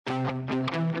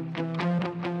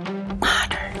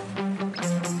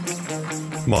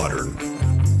Modern.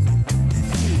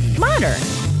 Modern.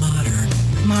 Modern.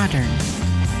 Modern.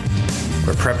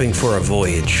 We're prepping for a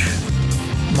voyage.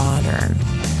 Modern.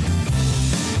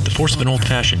 The force of an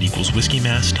old-fashioned equals whiskey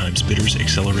mass times bitters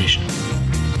acceleration.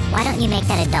 Why don't you make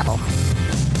that a double?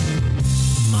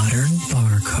 Modern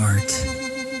bar cart.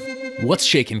 What's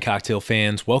shaking, cocktail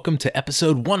fans? Welcome to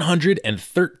episode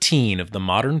 113 of the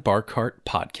Modern Bar Cart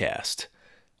podcast.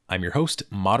 I'm your host,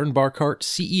 Modern Bar Cart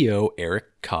CEO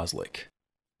Eric Kozlik.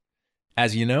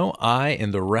 As you know, I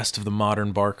and the rest of the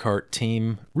Modern Bar Cart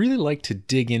team really like to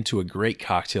dig into a great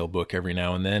cocktail book every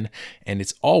now and then, and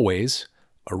it's always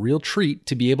a real treat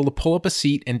to be able to pull up a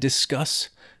seat and discuss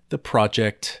the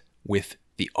project with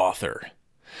the author.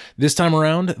 This time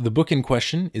around, the book in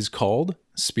question is called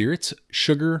Spirits,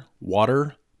 Sugar,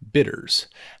 Water, Bitters: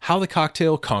 How the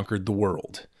Cocktail Conquered the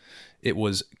World. It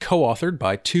was co-authored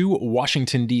by two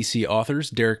Washington, D.C. authors,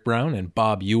 Derek Brown and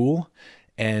Bob Yule,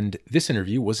 and this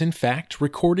interview was in fact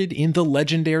recorded in the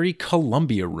legendary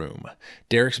Columbia Room,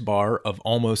 Derek's bar of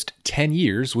almost 10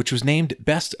 years, which was named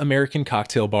Best American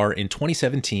Cocktail Bar in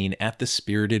 2017 at the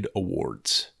Spirited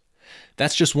Awards.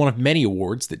 That's just one of many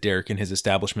awards that Derek and his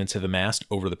establishments have amassed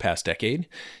over the past decade.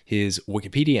 His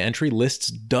Wikipedia entry lists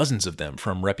dozens of them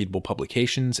from reputable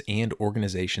publications and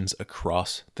organizations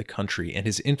across the country, and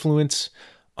his influence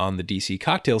on the DC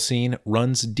cocktail scene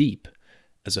runs deep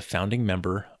as a founding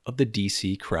member of the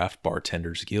DC Craft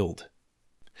Bartenders Guild.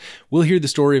 We'll hear the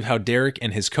story of how Derek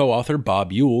and his co-author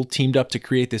Bob Yule teamed up to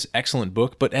create this excellent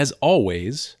book, but as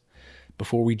always,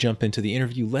 before we jump into the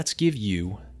interview, let's give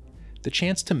you the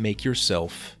chance to make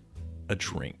yourself a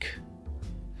drink.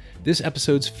 This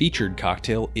episode's featured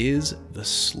cocktail is the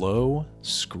Slow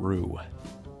Screw.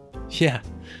 Yeah,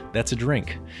 that's a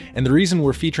drink. And the reason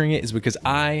we're featuring it is because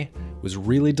I was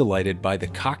really delighted by the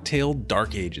Cocktail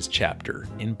Dark Ages chapter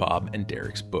in Bob and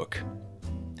Derek's book.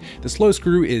 The Slow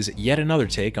Screw is yet another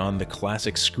take on the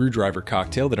classic screwdriver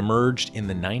cocktail that emerged in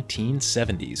the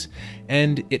 1970s,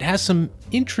 and it has some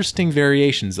interesting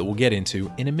variations that we'll get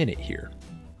into in a minute here.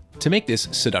 To make this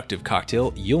seductive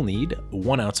cocktail, you'll need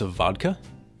 1 ounce of vodka,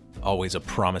 always a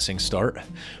promising start,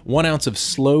 1 ounce of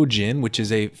sloe gin, which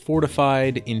is a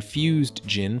fortified infused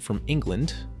gin from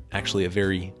England, actually a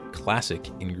very classic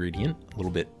ingredient, a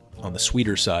little bit on the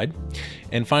sweeter side,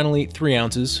 and finally 3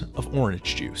 ounces of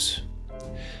orange juice.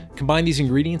 Combine these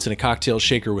ingredients in a cocktail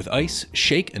shaker with ice,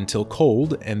 shake until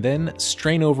cold, and then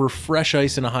strain over fresh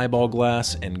ice in a highball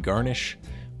glass and garnish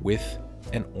with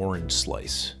an orange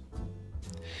slice.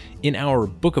 In our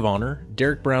Book of Honor,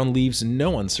 Derek Brown leaves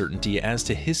no uncertainty as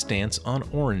to his stance on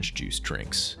orange juice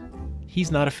drinks.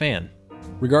 He's not a fan.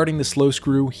 Regarding the Slow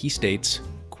Screw, he states,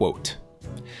 quote,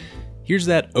 "Here's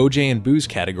that OJ and booze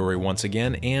category once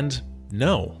again, and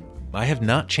no, I have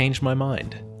not changed my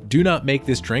mind. Do not make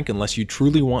this drink unless you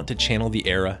truly want to channel the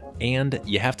era, and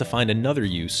you have to find another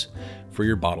use for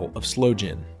your bottle of sloe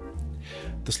gin."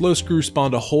 The Slow Screw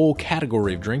spawned a whole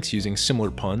category of drinks using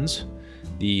similar puns.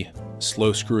 The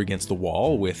Slow Screw Against the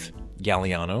Wall with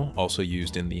Galliano, also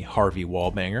used in the Harvey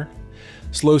Wallbanger.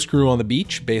 Slow Screw on the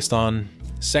Beach, based on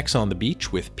Sex on the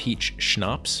Beach with peach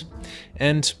schnapps.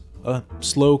 And a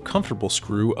slow, comfortable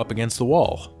screw up against the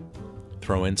wall.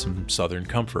 Throw in some Southern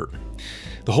comfort.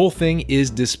 The whole thing is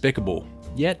despicable,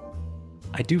 yet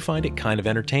I do find it kind of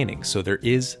entertaining, so there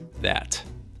is that.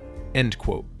 End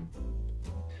quote.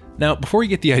 Now, before you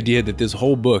get the idea that this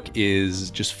whole book is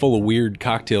just full of weird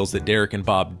cocktails that Derek and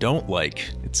Bob don't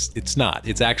like, it's not.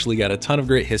 It's actually got a ton of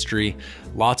great history,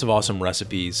 lots of awesome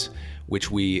recipes, which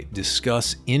we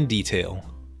discuss in detail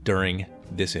during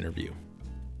this interview.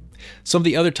 Some of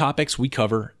the other topics we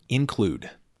cover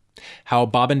include how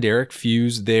Bob and Derek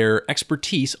fuse their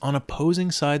expertise on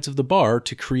opposing sides of the bar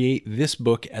to create this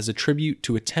book as a tribute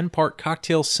to a 10-part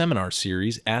cocktail seminar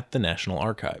series at the National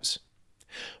Archives.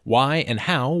 Why and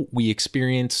how we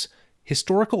experience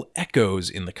historical echoes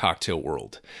in the cocktail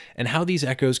world, and how these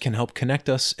echoes can help connect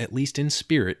us, at least in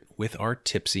spirit, with our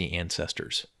tipsy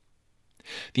ancestors.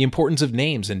 The importance of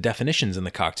names and definitions in the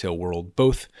cocktail world,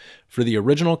 both for the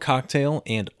original cocktail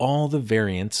and all the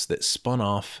variants that spun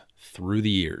off through the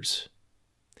years.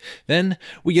 Then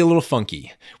we get a little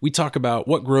funky. We talk about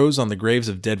what grows on the graves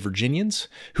of dead Virginians,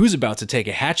 who's about to take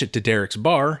a hatchet to Derek's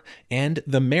bar, and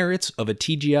the merits of a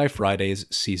TGI Friday's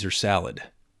Caesar salad.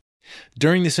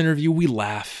 During this interview, we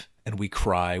laugh and we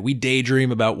cry. We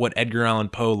daydream about what Edgar Allan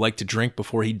Poe liked to drink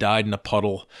before he died in a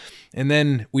puddle, and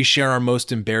then we share our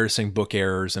most embarrassing book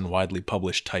errors and widely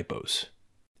published typos.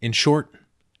 In short,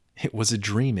 it was a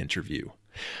dream interview.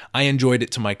 I enjoyed it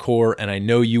to my core, and I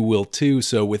know you will too,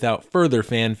 so without further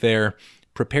fanfare,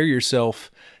 prepare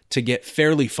yourself to get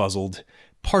fairly fuzzled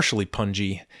partially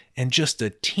pungy, and just a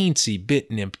teensy bit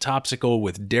nymptopsical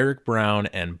with Derek Brown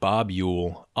and Bob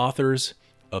Yule, authors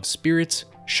of Spirits,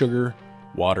 Sugar,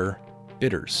 Water,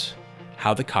 Bitters: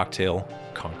 How the Cocktail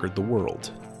Conquered the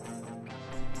World.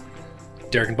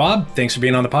 Derek and Bob, thanks for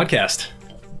being on the podcast.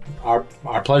 Our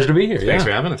pleasure to be here. Thanks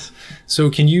for having us. So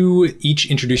can you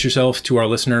each introduce yourself to our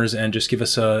listeners and just give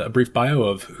us a brief bio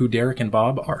of who Derek and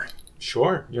Bob are?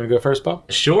 Sure. You want to go first,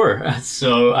 Bob? Sure.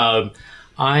 So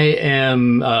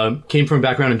I came from a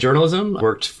background in journalism,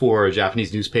 worked for a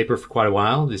Japanese newspaper for quite a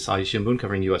while, the Asahi Shimbun,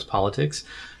 covering U.S. politics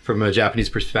from a Japanese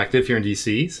perspective here in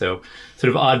D.C. So sort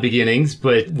of odd beginnings,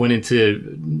 but went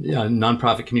into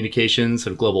nonprofit communications,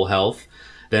 sort of global health.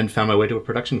 Then found my way to a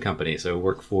production company. So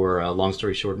work for Long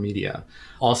Story Short Media.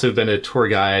 Also been a tour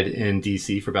guide in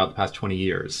DC for about the past 20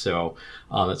 years. So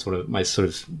that's one of my sort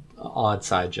of odd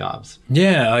side jobs.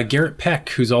 Yeah, Garrett Peck,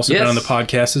 who's also been on the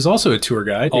podcast, is also a tour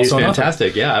guide. He's also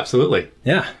fantastic. Yeah, absolutely.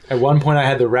 Yeah. At one point, I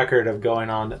had the record of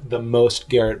going on the most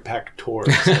Garrett Peck tours.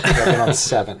 I've been on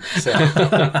 7. So.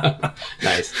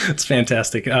 Nice. That's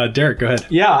fantastic. Derek, go ahead.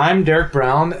 Yeah, I'm Derek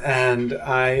Brown, and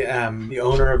I am the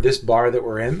owner of this bar that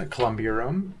we're in, the Columbia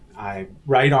Room. I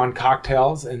write on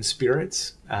cocktails and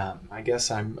spirits. I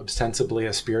guess I'm ostensibly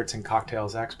a spirits and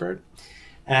cocktails expert.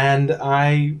 And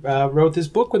I wrote this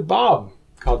book with Bob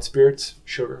called Spirits,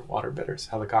 Sugar, Water, Bitters: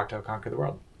 How the Cocktail Conquered the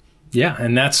World. Yeah,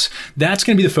 and that's going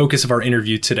to be the focus of our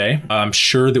interview today. I'm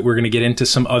sure that we're going to get into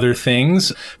some other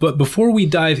things. But before we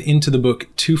dive into the book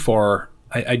too far,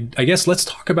 I guess let's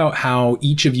talk about how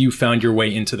each of you found your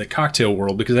way into the cocktail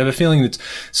world, because I have a feeling it's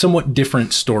somewhat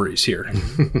different stories here.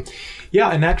 Yeah,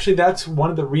 and actually that's one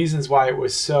of the reasons why it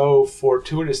was so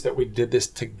fortuitous that we did this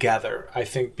together, I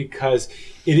think, because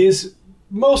it is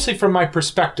mostly from my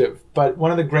perspective. But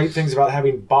one of the great things about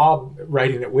having Bob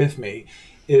writing it with me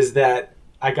is that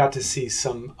I got to see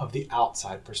some of the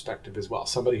outside perspective as well.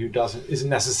 Somebody who isn't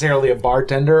necessarily a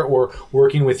bartender or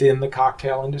working within the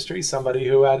cocktail industry, somebody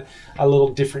who had a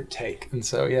little different take. And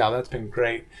so, yeah, that's been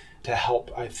great to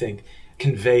help, I think,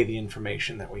 convey the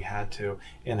information that we had to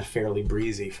in a fairly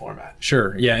breezy format.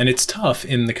 Sure. Yeah. And it's tough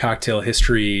in the cocktail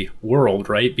history world,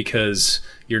 right? Because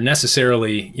you're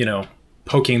necessarily,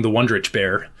 poking the Wondrich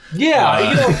bear.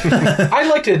 Yeah, I'd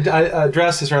like to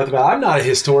address this right off the bat. I'm not a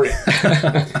historian,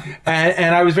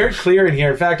 and I was very clear in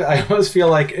here. In fact, I almost feel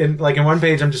like in one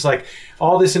page, I'm just like,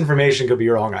 all this information could be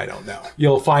wrong. I don't know.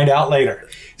 You'll find out later.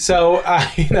 So,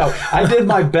 I did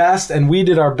my best, and we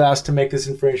did our best to make this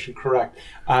information correct.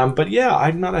 But yeah,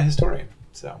 I'm not a historian.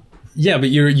 So. Yeah, but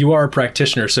you are a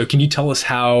practitioner. So can you tell us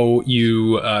how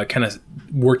you kind of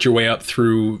worked your way up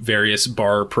through various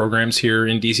bar programs here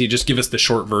in DC? Just give us the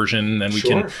short version, and then we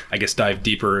can, I guess, dive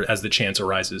deeper as the chance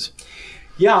arises.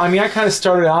 Yeah, I mean, I kind of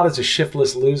started out as a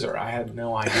shiftless loser. I had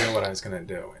no idea what I was going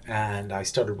to do. And I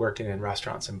started working in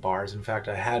restaurants and bars. In fact,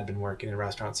 I had been working in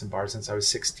restaurants and bars since I was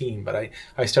 16, but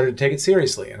I started to take it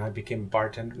seriously, and I became a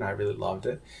bartender, and I really loved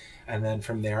it. And then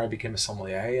from there, I became a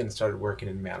sommelier and started working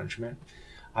in management.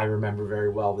 I remember very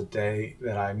well the day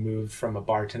that I moved from a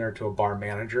bartender to a bar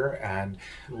manager, and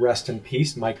rest in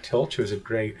peace, Mike Tilch, who was a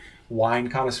great wine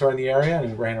connoisseur in the area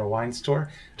and ran a wine store,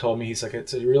 told me, he's like,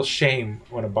 it's a real shame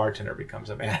when a bartender becomes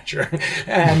a manager.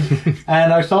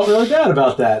 and I felt really bad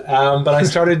about that. But I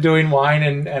started doing wine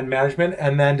and management,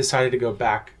 and then decided to go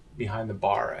back behind the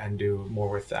bar and do more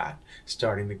with that,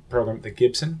 starting the program at the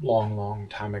Gibson long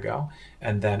time ago,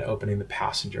 and then opening the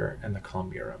Passenger and the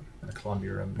Columbia Room. And the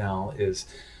Columbia Room now is,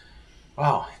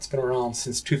 it's been around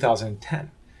since 2010.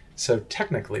 So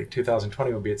technically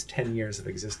 2020 will be its 10 years of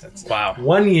existence. Wow.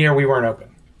 1 year we weren't open.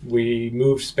 We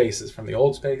moved spaces from the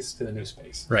old space to the new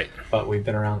space. Right. But we've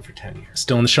been around for 10 years.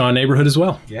 Still in the Shaw neighborhood as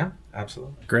well. Yeah,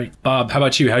 absolutely. Great. Bob, how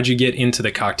about you? How'd you get into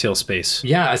the cocktail space?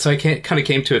 Yeah, so I kind of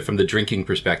came to it from the drinking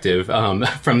perspective,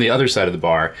 from the other side of the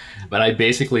bar. But I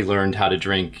basically learned how to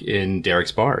drink in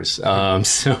Derek's bars.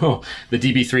 So the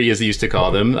DB3, as they used to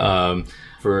call them,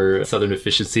 for Southern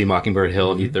Efficiency, Mockingbird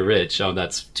Hill, and Eat the Rich.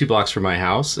 That's 2 blocks from my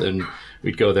house, and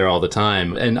we'd go there all the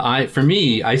time. And I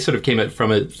sort of came at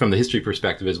from the history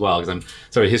perspective as well, because I'm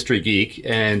sort of a history geek.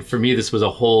 And for me, this was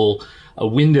a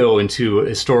window into a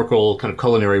historical kind of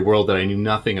culinary world that I knew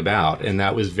nothing about. And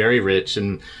that was very rich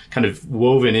and kind of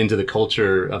woven into the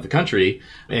culture of the country.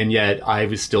 And yet I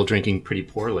was still drinking pretty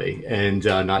poorly and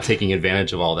not taking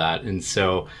advantage of all that. And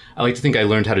so I like to think I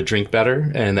learned how to drink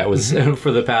better. And that was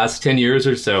for the past 10 years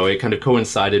or so. It kind of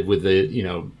coincided with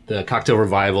the cocktail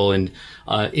revival in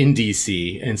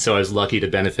DC. And so I was lucky to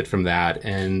benefit from that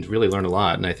and really learn a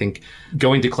lot. And I think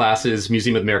going to classes,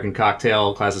 Museum of American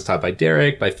Cocktail, classes taught by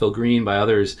Derek, by Phil Green, by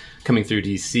others coming through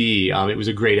DC, it was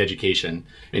a great education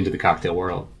into the cocktail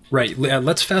world. Right.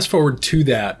 Let's fast forward to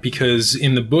that, because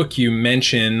in the book you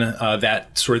mention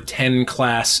that sort of 10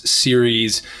 class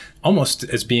series almost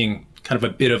as being kind of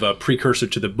a bit of a precursor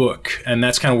to the book. And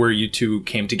that's kind of where you two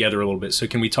came together a little bit. So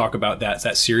can we talk about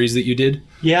that series that you did?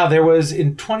 Yeah, there was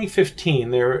in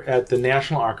 2015, there at the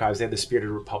National Archives, they had the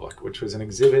Spirited Republic, which was an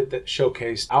exhibit that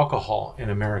showcased alcohol in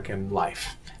American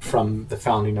life from the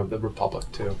founding of the Republic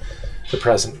to the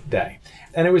present day.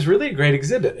 And it was really a great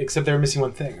exhibit, except they were missing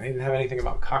one thing. They didn't have anything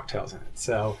about cocktails in it.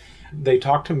 So they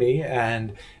talked to me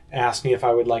and asked me if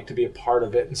I would like to be a part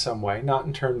of it in some way, not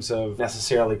in terms of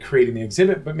necessarily creating the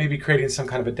exhibit, but maybe creating some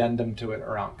kind of addendum to it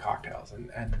around cocktails.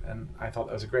 And I thought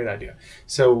that was a great idea.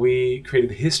 So we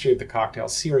created the history of the cocktail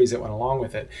series that went along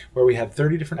with it, where we had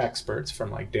 30 different experts from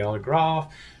like Dale DeGroff,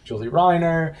 Julie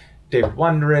Reiner, David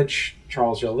Wondrich,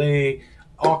 Charles Joly,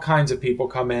 all kinds of people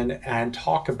come in and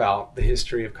talk about the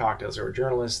history of cocktails. There were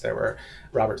journalists, there were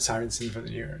Robert Simonson from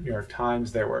the New York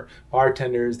Times, there were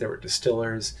bartenders, there were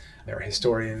distillers, there were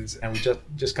historians, and we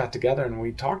just got together and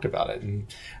we talked about it. And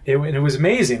it was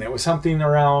amazing. It was something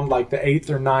around like the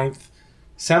 8th or 9th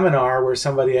seminar where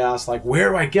somebody asked, like, where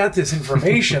do I get this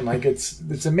information? Like,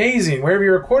 it's amazing. Where have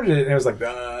you recorded it? And it was like,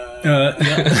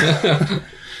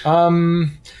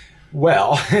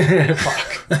 well,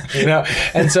 fuck, you know?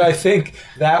 And so I think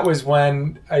that was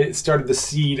when I started the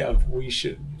seed of we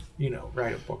should, you know,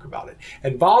 write a book about it.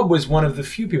 And Bob was one of the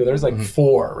few people, there was like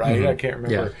 4, right? I can't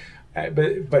remember. Yeah.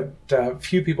 But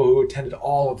few people who attended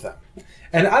all of them.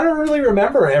 And I don't really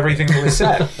remember everything that was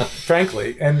said,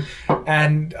 frankly. And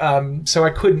so I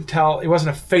couldn't tell. It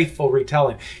wasn't a faithful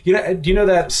retelling. You know, do you know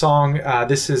that song,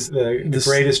 This is the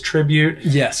Greatest Tribute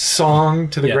song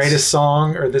to the greatest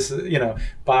song? Or this is, you know,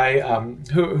 by,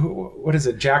 what is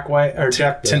it, Jack White? Or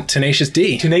Jack... Tenacious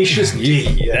D. Tenacious D.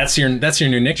 Yeah. That's your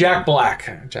new nickname. Jack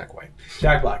Black. Jack White.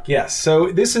 Jack Black, yes.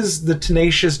 So this is the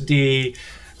Tenacious D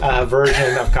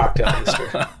version of cocktail history.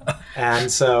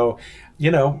 And so... You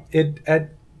know,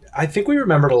 I think we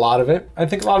remembered a lot of it. I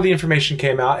think a lot of the information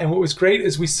came out. And what was great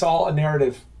is we saw a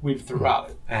narrative weave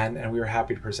throughout it. And we were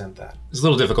happy to present that. It's a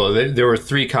little difficult. There were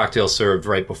 3 cocktails served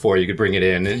right before you could bring it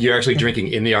in. You're actually drinking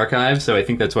in the archive. So I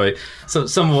think that's why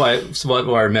some of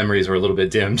our memories were a little bit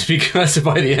dimmed, because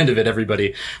by the end of it,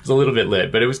 everybody was a little bit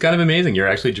lit. But it was kind of amazing. You're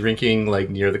actually drinking like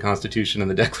near the Constitution and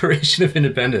the Declaration of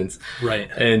Independence. Right.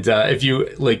 And if you,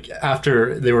 like,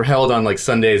 after they were held on like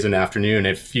Sundays in the afternoon,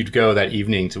 if you'd go that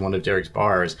evening to one of Derek's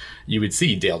bars, you would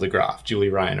see Dale DeGroff, Julie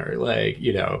Reiner, like,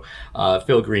 you know,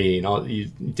 Phil Green,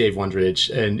 Dave Wondrich.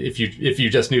 And if you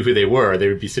just knew who they were, they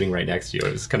would be sitting right next to you.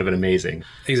 It was kind of an amazing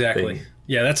thing.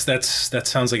 Yeah, that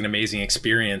sounds like an amazing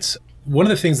experience. One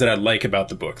of the things that I like about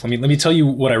the book, let me tell you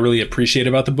what I really appreciate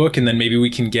about the book, and then maybe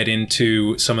we can get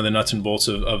into some of the nuts and bolts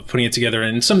of putting it together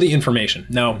and some of the information.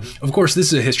 Now, of course,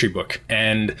 this is a history book,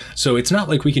 and so it's not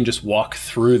like we can just walk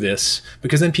through this,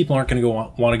 because then people aren't going to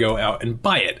want to go out and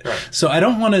buy it. Right. So I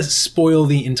don't want to spoil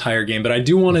the entire game, but I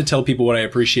do want to tell people what I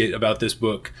appreciate about this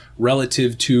book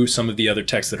relative to some of the other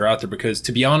texts that are out there, because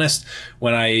to be honest,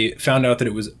 when I found out that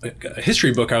it was a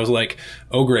history book, I was like,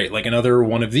 oh great, like another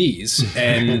one of these.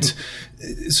 And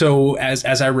so as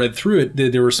I read through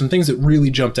it, there were some things that really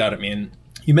jumped out at me. And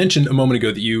you mentioned a moment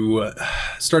ago that you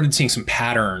started seeing some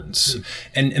patterns.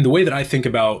 And the way that I think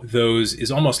about those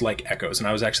is almost like echoes. And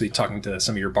I was actually talking to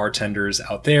some of your bartenders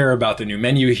out there about the new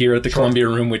menu here at the Columbia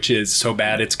Room, which is so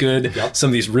bad it's good. Yep. Some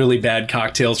of these really bad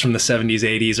cocktails from the 70s,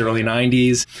 80s, early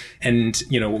 90s. And,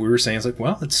 you know, what we were saying is like,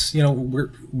 well, it's, you know,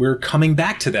 we're coming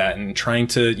back to that and trying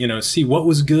to, you know, see what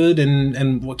was good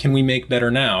and what can we make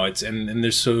better now.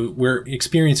 We're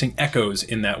experiencing echoes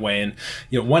in that way. And,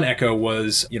 you know, one echo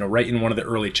was, you know, right in one of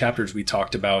the early chapters we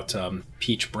talked about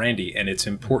peach brandy and its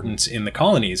importance in the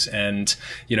colonies. And,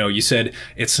 you know, you said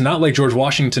it's not like George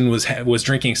Washington was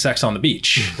drinking sex on the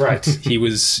beach. Right. He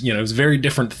was, you know, it was a very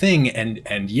different thing.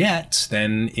 And yet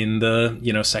then in the,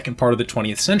 you know, second part of the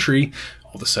 20th century,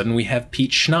 all of a sudden we have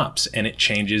peach schnapps and it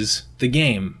changes the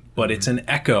game. But it's an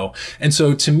echo. And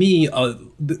so to me, a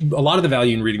lot of the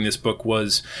value in reading this book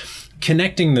was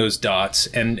connecting those dots,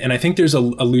 and I think there's a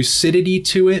lucidity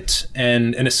to it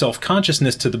and a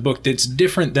self-consciousness to the book that's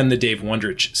different than the Dave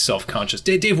Wondrich self-conscious.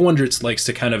 Dave Wondrich likes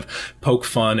to kind of poke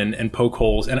fun and poke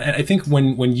holes, and I think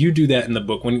when you do that in the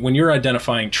book, when you're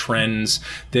identifying trends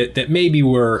that maybe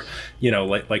were, you know,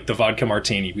 like the vodka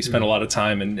martini, we spent a lot of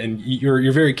time, and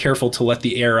you're very careful to let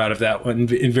the air out of that one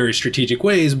in very strategic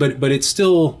ways, but it's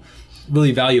still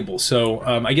really valuable. So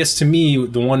I guess to me,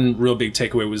 the one real big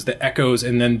takeaway was the echoes,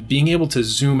 and then being able to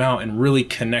zoom out and really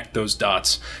connect those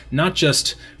dots, not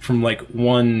just from like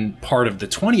one part of the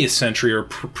 20th century or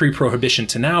pre-prohibition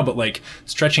to now, but like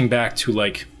stretching back to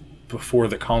like before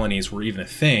the colonies were even a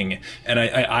thing. And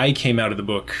I came out of the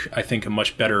book, I think, a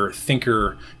much better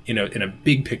thinker in a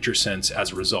big picture sense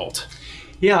as a result.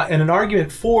 Yeah, and an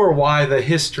argument for why the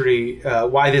history,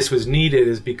 why this was needed,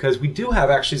 is because we do have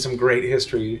actually some great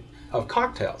history of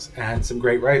cocktails and some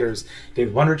great writers.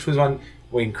 David Wondrich was one,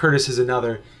 Wayne Curtis is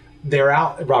another. They're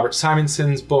out, Robert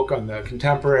Simonson's book on the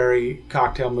contemporary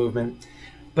cocktail movement,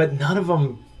 but none of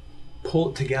them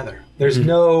pull it together. There's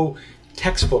no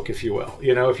textbook, if you will.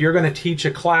 You know, if you're going to teach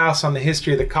a class on the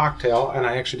history of the cocktail, and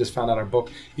I actually just found out our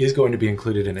book is going to be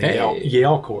included in a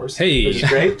Yale course, which is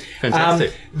great.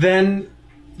 Fantastic. Then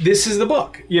this is the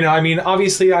book. You know, I mean,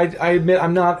 obviously, I admit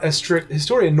I'm not a strict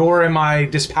historian, nor am I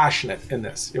dispassionate in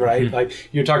this, right? Like,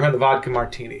 you're talking about the vodka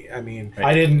martini. I mean,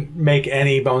 I didn't make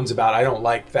any bones about it. I don't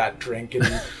like that drink in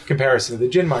comparison to the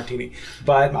gin martini.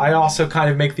 But I also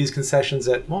kind of make these concessions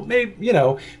that, well, maybe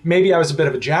I was a bit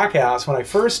of a jackass when I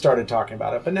first started talking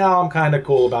about it, but now I'm kind of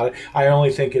cool about it. I only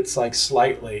think it's like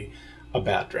slightly a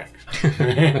bad drink.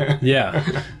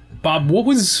 Yeah. Bob, what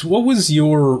was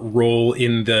your role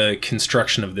in the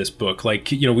construction of this book?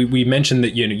 Like, you know, we mentioned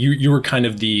that, you know, you were kind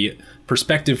of the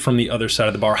perspective from the other side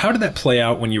of the bar. How did that play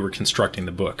out when you were constructing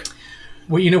the book?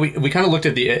 Well, you know, we kind of looked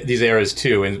at these eras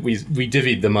too, and we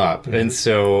divvied them up. And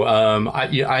so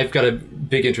I've got a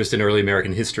big interest in early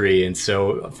American history, and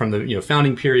so from the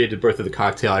founding period to birth of the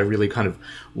cocktail, I really kind of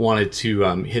wanted to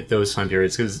hit those time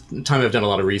periods, because time I've done a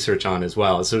lot of research on as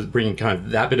well. So bringing kind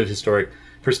of that bit of historic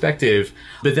perspective,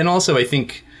 but then also I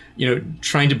think, you know,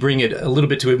 trying to bring it a little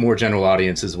bit to a more general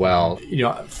audience as well. You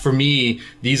know, for me,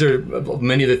 these are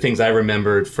many of the things I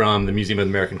remembered from the Museum of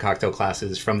American Cocktail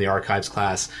classes, from the archives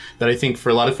class, that I think for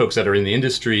a lot of folks that are in the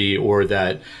industry or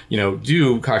that, you know,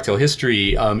 do cocktail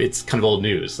history, it's kind of old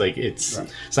news. Like, it's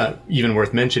not even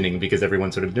worth mentioning because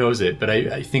everyone sort of knows it. But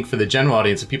I think for the general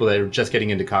audience of people that are just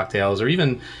getting into cocktails, or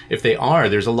even if they are,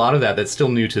 there's a lot of that's still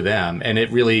new to them. And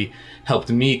it really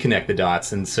helped me connect the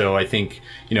dots. And so I think,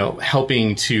 you know,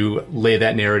 helping to lay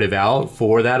that narrative out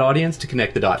for that audience to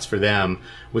connect the dots for them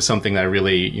was something that I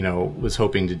really, you know, was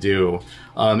hoping to do.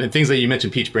 And things that you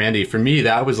mentioned, peach brandy, for me,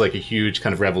 that was like a huge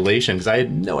kind of revelation, because I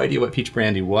had no idea what peach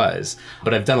brandy was.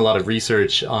 But I've done a lot of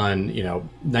research on, you know,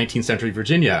 19th century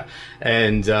Virginia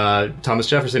and Thomas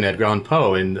Jefferson, Edgar Allan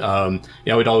Poe. And, you know,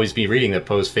 I would always be reading that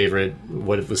Poe's favorite,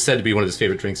 what was said to be one of his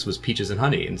favorite drinks, was peaches and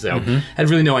honey. And so I had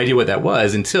really no idea what that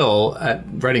was until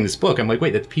writing this book. I'm like,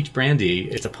 wait, that's peach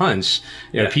brandy. It's a punch.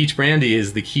 You know, peach brandy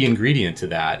is the key ingredient to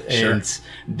that. And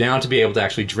now to be able to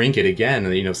actually drink it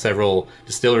again, you know, several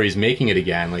distilleries making it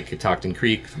again, like Catoctin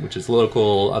Creek, which is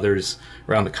local, others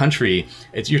around the country,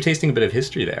 you're tasting a bit of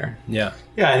history there. Yeah.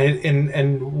 Yeah,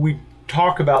 and we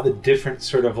talk about the different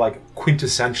sort of like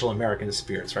quintessential American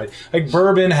spirits, right? Like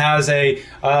bourbon has a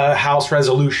house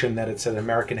resolution that it's an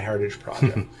American heritage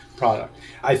product.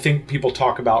 I think people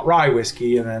talk about rye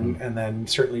whiskey, and then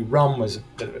certainly rum was a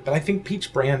bit of it, but I think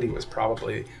peach brandy was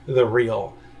probably the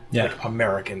real like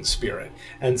American spirit.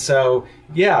 And so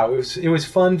it was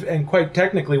fun, and quite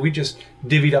technically we just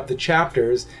divvied up the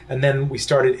chapters and then we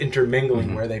started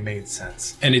intermingling where they made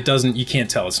sense. And you can't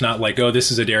tell. It's not like, oh,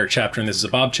 this is a Derek chapter and this is a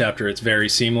Bob chapter. It's very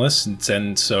seamless.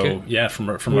 And so we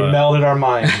melded our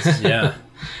minds.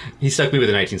 He stuck me with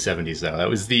the 1970s, though. That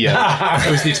was the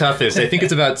toughest. I think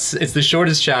it's the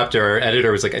shortest chapter. Our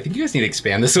editor was like, I think you guys need to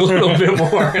expand this a little bit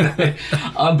more.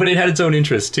 But it had its own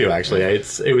interest too, actually.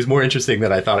 It was more interesting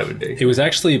than I thought it would be. It was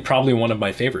actually probably one of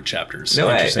my favorite chapters. No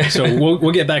way. So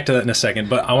we'll get back to that in a second.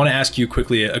 But I want to ask you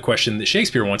quickly a question that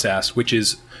Shakespeare once asked, which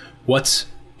is, what's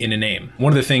in a name?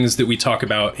 One of the things that we talk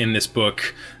about in this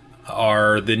book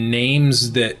are the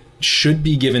names that should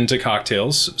be given to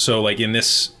cocktails. So like in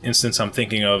this instance, I'm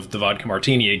thinking of the vodka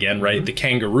martini again, right? The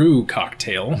kangaroo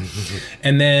cocktail.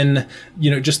 And then, you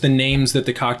know, just the names that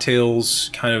the cocktails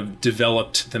kind of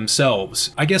developed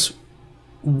themselves. I guess,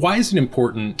 why is it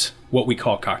important what we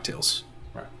call cocktails?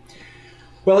 Right.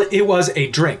 Well, it was a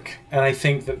drink. And I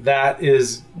think that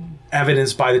is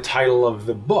evidenced by the title of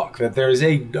the book, that there is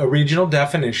a original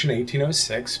definition,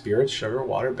 1806, spirits, sugar,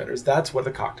 water, bitters. That's what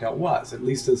the cocktail was, at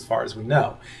least as far as we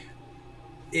know.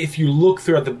 If you look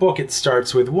throughout the book, it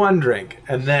starts with one drink,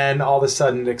 and then all of a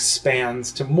sudden it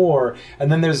expands to more. And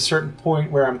then there's a certain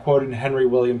point where I'm quoting Henry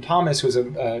William Thomas, who's a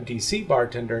DC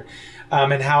bartender,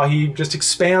 and how he just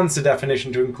expands the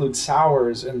definition to include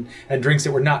sours and drinks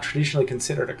that were not traditionally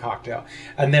considered a cocktail.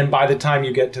 And then by the time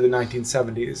you get to the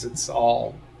 1970s, it's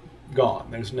all gone.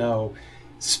 There's no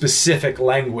specific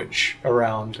language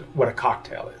around what a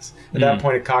cocktail is. At that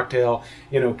point, a cocktail,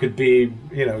 you know, could be,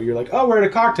 you know, you're like, oh, we're at a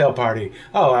cocktail party.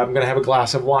 Oh, I'm going to have a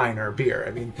glass of wine or a beer.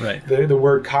 I mean, the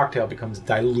word cocktail becomes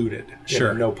diluted.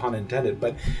 Sure. You know, no pun intended.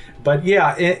 But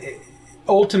yeah,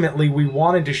 ultimately we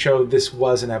wanted to show this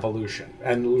was an evolution,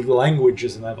 and language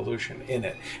is an evolution in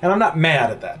it. And I'm not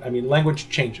mad at that. I mean, language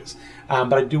changes,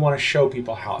 but I do want to show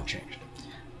people how it changed.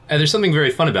 And there's something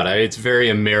very fun about it. It's very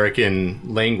American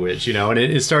language, you know, and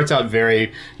it starts out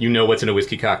very, you know what's in a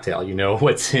whiskey cocktail, you know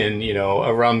what's in, you know,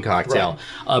 a rum cocktail.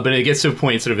 Right. But it gets to a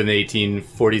point sort of in the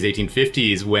 1840s,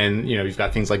 1850s when, you know, you've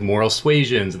got things like moral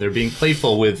suasions, and they're being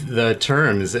playful with the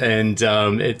terms, and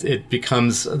it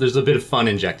becomes, there's a bit of fun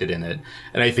injected in it.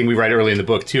 And I think we write early in the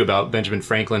book, too, about Benjamin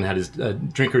Franklin had his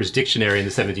drinker's dictionary in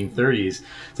the 1730s.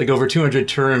 It's like over 200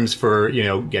 terms for, you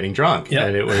know, getting drunk. Yep.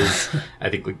 And it was, I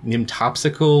think, like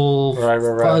nimtopsical,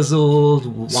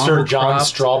 puzzled, Sir John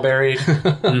Strawberry,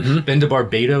 been to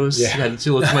Barbados, had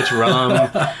too much rum,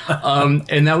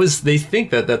 and that was, they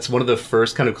think that that's one of the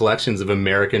first kind of collections of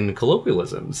American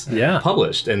colloquialisms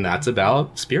published, and that's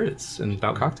about spirits and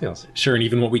about cocktails. Sure, and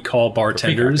even what we call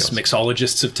bartenders,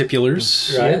 mixologists of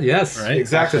tipulars. Right? Yeah, yes, right?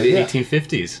 Exactly. The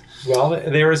 1850s. Well,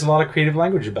 there was a lot of creative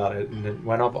language about it, and it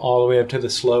went up all the way up to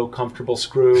the slow, comfortable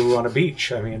screw on a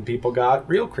beach. I mean, people got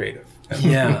real creative.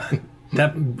 Yeah. So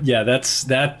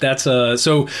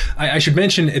I should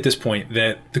mention at this point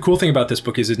that the cool thing about this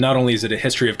book is not only is it a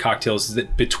history of cocktails, is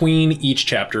that between each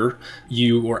chapter,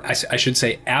 I should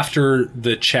say after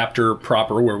the chapter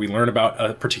proper where we learn about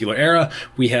a particular era,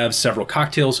 we have several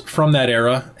cocktails from that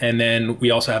era, and then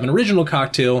we also have an original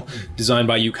cocktail designed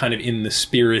by you kind of in the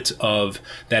spirit of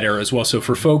that era as well. So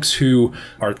for folks who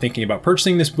are thinking about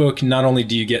purchasing this book, not only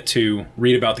do you get to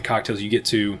read about the cocktails, you get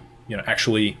to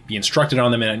actually be instructed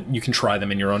on them, and you can try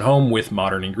them in your own home with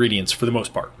modern ingredients for the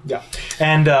most part. Yeah.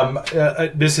 And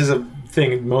this is a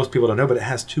thing most people don't know, but it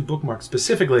has two bookmarks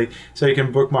specifically, so you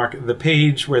can bookmark the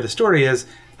page where the story is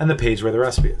and the page where the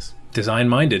recipe is.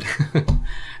 Design-minded.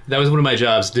 That was one of my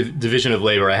jobs, division of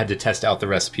labor. I had to test out the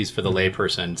recipes for the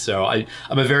layperson. So I'm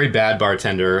a very bad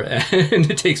bartender,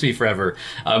 and it takes me forever.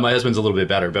 My husband's a little bit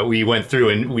better, but we went through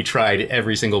and we tried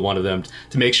every single one of them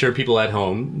to make sure people at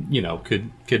home,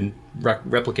 could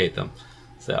replicate them.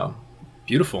 So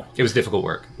beautiful. It was difficult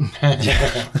work.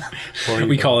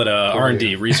 We call it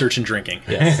R&D, research and drinking.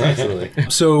 Yes, absolutely.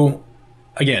 So,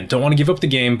 again, don't want to give up the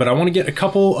game, but I want to get a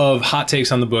couple of hot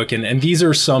takes on the book, and these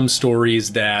are some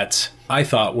stories that I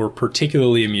thought were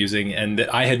particularly amusing and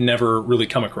that I had never really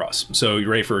come across. So you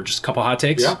ready for just a couple hot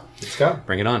takes? Yeah, let's go.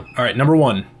 Bring it on. All right, number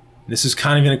one. This is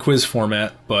kind of in a quiz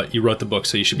format, but you wrote the book,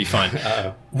 so you should be fine.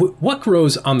 What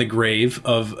grows on the grave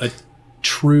of a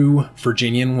true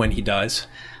Virginian when he dies?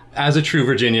 As a true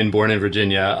Virginian born in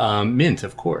Virginia, mint,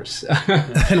 of course.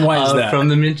 And why is that? From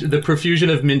the profusion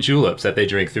of mint juleps that they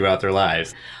drink throughout their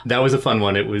lives. That was a fun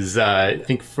one. It was, I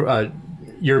think,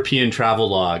 European travel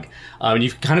log. And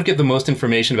you kind of get the most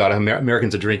information about how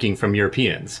Americans are drinking from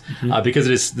Europeans, because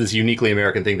it is this uniquely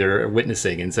American thing they're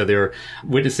witnessing. And so they're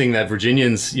witnessing that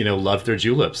Virginians, loved their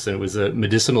juleps. And it was a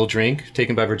medicinal drink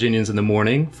taken by Virginians in the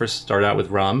morning. First started out with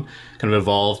rum, kind of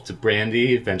evolved to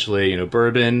brandy, eventually,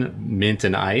 bourbon, mint,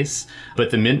 and ice.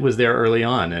 But the mint was there early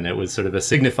on, and it was sort of a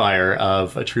signifier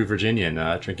of a true Virginian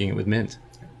drinking it with mint.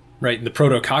 Right, the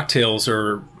proto-cocktails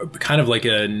are kind of like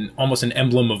almost an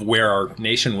emblem of where our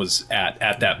nation was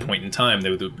at that point in time.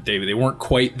 They weren't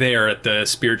quite there at the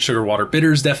spirit, sugar, water,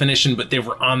 bitters definition, but they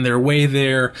were on their way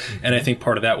there. And I think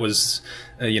part of that was,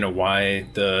 why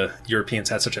the Europeans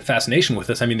had such a fascination with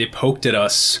us. I mean, they poked at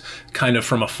us kind of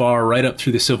from afar right up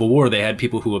through the Civil War. They had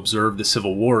people who observed the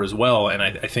Civil War as well. And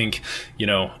I think,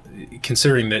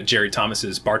 considering that Jerry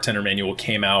Thomas's bartender manual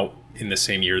came out in the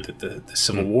same year that the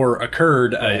Civil War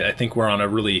occurred, I think we're on a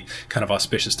really kind of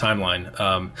auspicious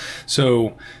timeline.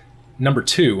 So, number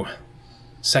two,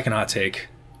 second hot take,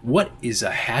 what is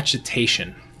a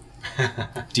hatchetation?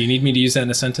 Do you need me to use that in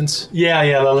a sentence?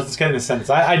 Yeah, let's get in a sentence.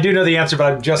 I do know the answer,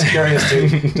 but I'm just curious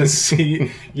to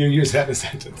see you use that in a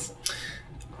sentence.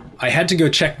 I had to go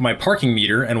check my parking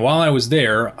meter, and while I was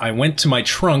there, I went to my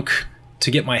trunk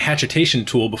to get my hatchetation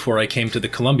tool before I came to the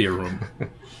Columbia room.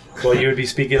 Well, you would be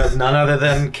speaking of none other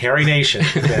than Carrie Nation.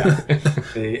 Yeah.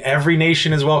 Every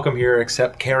nation is welcome here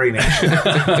except Carrie Nation.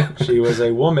 She was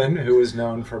a woman who was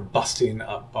known for busting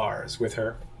up bars with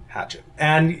her hatchet.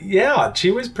 And yeah, she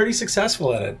was pretty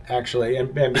successful at it, actually,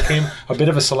 and became a bit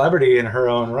of a celebrity in her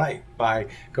own right by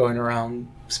going around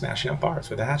smashing up bars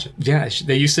with a hatchet. Yeah,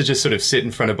 they used to just sort of sit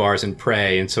in front of bars and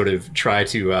pray and sort of try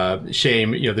to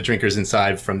shame, the drinkers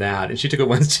inside from that. And she took it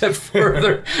one step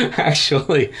further,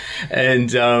 actually.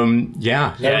 And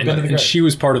and she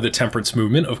was part of the temperance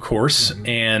movement, of course.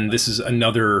 And this is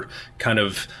another kind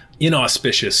of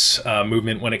inauspicious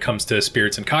movement when it comes to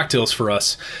spirits and cocktails for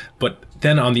us. But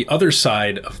then on the other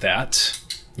side of that,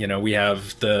 You know, we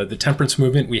have the temperance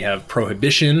movement, we have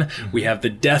prohibition, we have the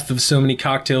death of so many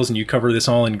cocktails, and you cover this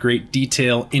all in great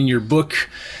detail in your book.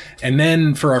 And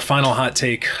then for our final hot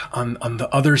take, on the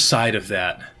other side of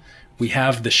that, we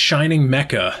have the shining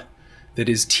mecca that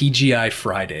is TGI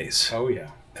Fridays. Oh,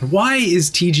 yeah. And why is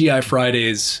TGI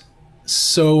Fridays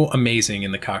so amazing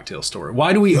in the cocktail store?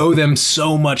 Why do we owe them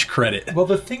so much credit? Well,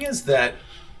 the thing is that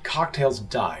cocktails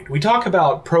died. We talk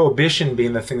about prohibition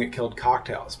being the thing that killed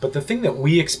cocktails, but the thing that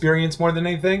we experienced more than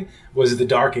anything was the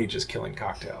Dark Ages killing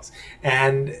cocktails.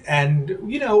 And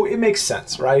you know, it makes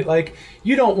sense, right? Like,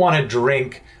 you don't want to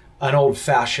drink an old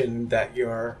fashioned that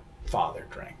your father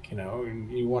drank, you know,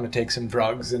 and you want to take some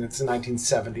drugs and it's the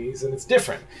 1970s and it's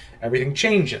different. Everything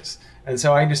changes. And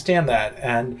so I understand that.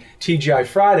 And TGI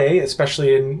Friday,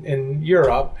 especially in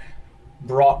Europe,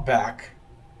 brought back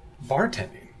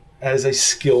bartending as a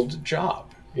skilled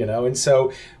job, you know, and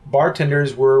so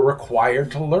bartenders were required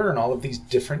to learn all of these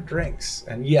different drinks.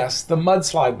 And yes, the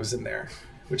mudslide was in there,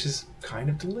 which is kind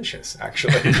of delicious,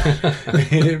 actually.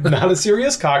 Not a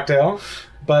serious cocktail,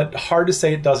 but hard to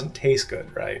say it doesn't taste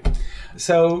good, right?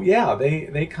 So yeah,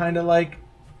 they kind of like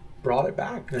brought it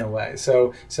back in a way.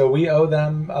 So we owe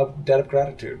them a debt of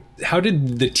gratitude. How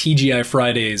did the TGI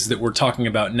Fridays that we're talking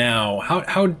about now,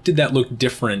 how did that look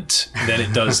different than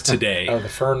it does today? Oh, the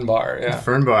Fern Bar, yeah. The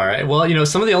Fern Bar. Well, you know,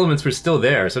 some of the elements were still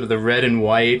there, sort of the red and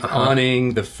white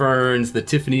awning, the ferns, the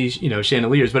Tiffany, you know,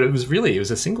 chandeliers, but it was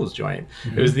a singles joint.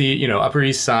 It was the, you know, Upper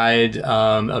East Side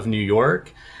of New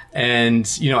York. And,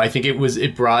 you know, I think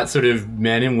it brought sort of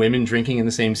men and women drinking in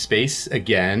the same space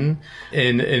again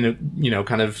in a, you know,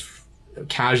 kind of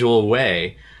casual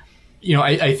way. You know,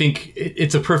 I think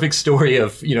it's a perfect story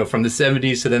of, you know, from the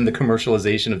 70s to then the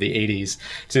commercialization of the 80s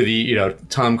to the, you know,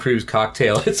 Tom Cruise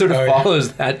cocktail. It sort of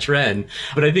follows that trend.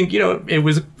 But I think, you know, it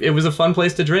was a fun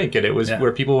place to drink, and it was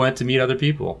where people went to meet other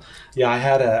people. Yeah, I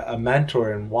had a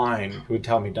mentor in wine who would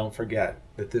tell me, don't forget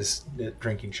that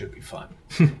drinking should be fun.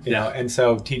 You know, and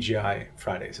so TGI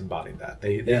Fridays embodied that.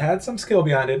 They had some skill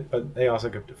behind it, but they also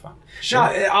kept it fun. Sure.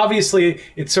 Now, obviously,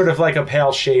 it's sort of like a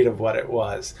pale shade of what it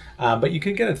was, but you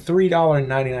could get a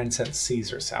 $3.99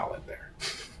 Caesar salad there.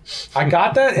 I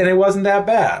got that, and it wasn't that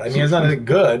bad. I mean, it's not that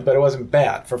good, but it wasn't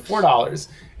bad. For $4,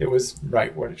 it was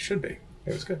right where it should be.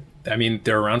 It was good. I mean,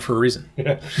 they're around for a reason.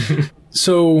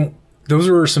 So those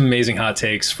are some amazing hot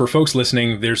takes. For folks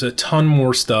listening, there's a ton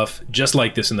more stuff just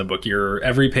like this in the book.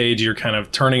 Every page, you're kind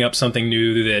of turning up something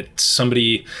new that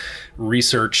somebody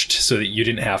researched so that you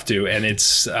didn't have to. And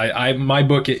it's my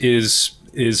book is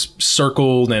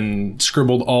circled and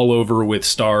scribbled all over with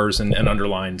stars and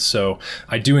underlines. So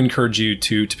I do encourage you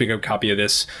to pick up a copy of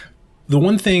this. The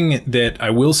one thing that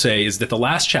I will say is that the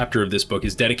last chapter of this book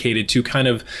is dedicated to kind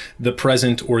of the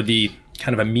present or the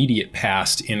kind of immediate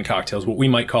past in cocktails, what we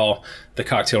might call the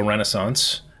cocktail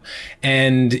renaissance.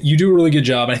 And you do a really good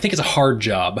job. And I think it's a hard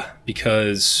job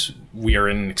because we are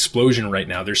in an explosion right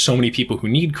now. There's so many people who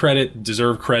need credit,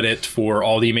 deserve credit for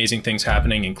all the amazing things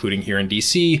happening, including here in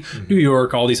DC, New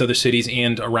York, all these other cities,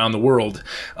 and around the world.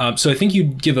 So I think you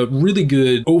give a really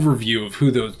good overview of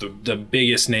who the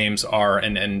biggest names are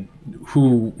and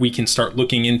who we can start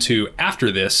looking into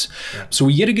after this. Yeah. So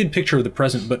we get a good picture of the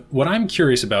present. But what I'm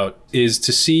curious about is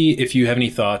to see if you have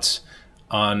any thoughts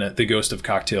on the Ghost of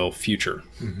Cocktail future.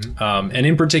 And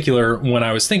in particular, when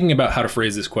I was thinking about how to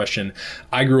phrase this question,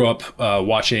 I grew up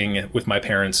watching with my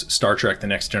parents Star Trek The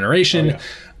Next Generation.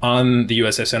 On the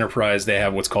USS Enterprise, they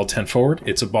have what's called 10 Forward.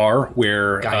 It's a bar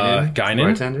where Guinan,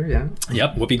 bartender,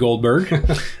 yep, Whoopi Goldberg,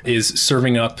 is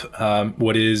serving up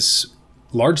what is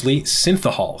largely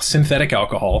synthetic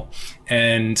alcohol.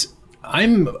 And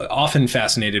I'm often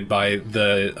fascinated by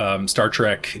the Star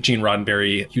Trek Gene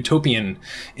Roddenberry utopian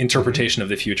interpretation of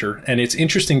the future. And it's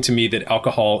interesting to me that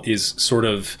alcohol is sort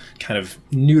of kind of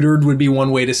neutered would be one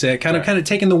way to say it, kind of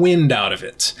taking the wind out of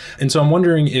it. And so I'm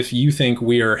wondering if you think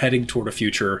we are heading toward a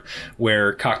future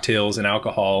where cocktails and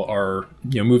alcohol are,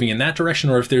 you know, moving in that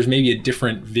direction, or if there's maybe a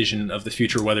different vision of the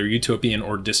future, whether utopian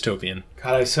or dystopian.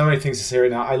 God, I have so many things to say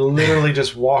right now. I literally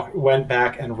just went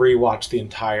back and rewatched the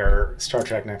entire Star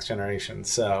Trek Next Generation.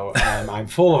 So I'm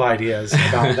full of ideas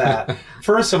about that.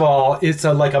 First of all, it's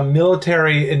like a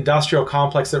military industrial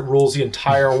complex that rules the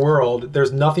entire world.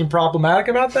 There's nothing problematic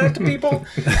about that to people.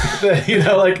 You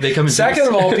know, like, they come in second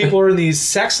of all, people are in these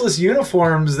sexless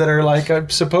uniforms that are like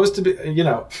supposed to be, you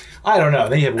know, I don't know.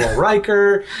 Then you have Will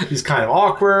Riker. He's kind of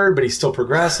awkward, but he's still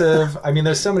progressive. I mean,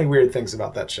 there's so many weird things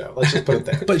about that show. Let's just put it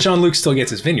there. But Jean-Luc still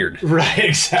gets his vineyard. Right,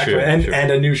 exactly.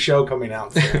 And a new show coming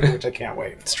out soon, which I can't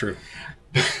wait. It's true.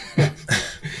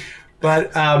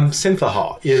 But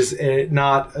synthahol is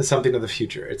not something of the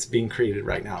future. It's being created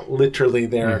right now. Literally,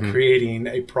 they're creating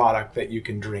a product that you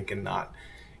can drink and not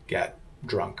get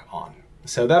drunk on.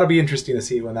 So that'll be interesting to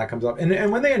see when that comes up.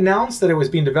 And when they announced that it was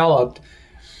being developed,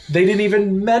 they didn't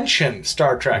even mention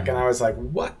Star Trek. And I was like,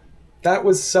 what? That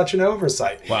was such an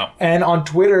oversight. Wow. And on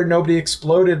Twitter, nobody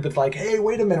exploded with like, hey,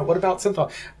 wait a minute, what about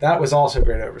synthahol? That was also a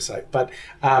great oversight. But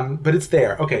it's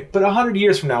there. Okay, but 100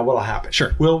 years from now, what'll happen?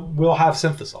 Sure. We'll have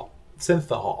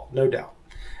synthahol, no doubt.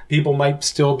 People might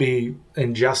still be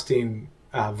ingesting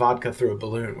vodka through a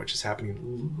balloon, which is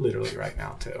happening literally right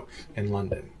now, too, in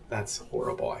London. That's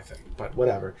horrible, I think, but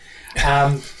whatever.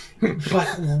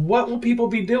 But what will people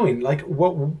be doing? Like,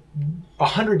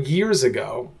 100 years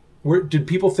ago, did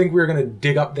people think we were going to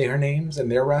dig up their names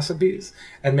and their recipes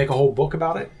and make a whole book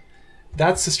about it?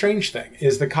 That's the strange thing,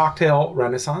 is the cocktail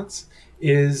renaissance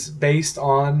is based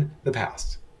on the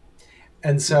past.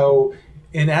 And so,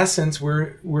 in essence,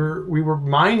 we were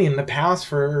mining the past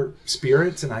for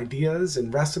spirits and ideas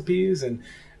and recipes and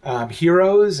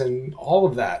heroes and all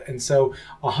of that. And so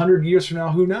 100 years from now,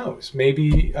 who knows?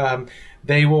 Maybe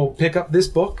they will pick up this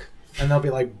book and they'll be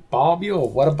like, Bob Yule,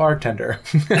 what a bartender.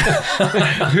 Get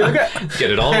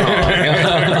it all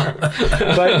wrong.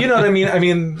 But you know what I mean? I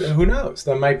mean, who knows?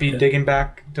 They might be digging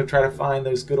back to try to find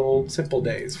those good old simple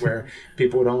days where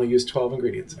people would only use 12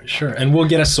 ingredients. Sure. And we'll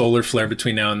get a solar flare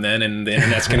between now and then, and the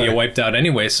internet's going to get wiped out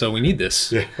anyway, so we need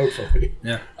this. Yeah, hopefully.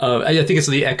 Yeah. I think it's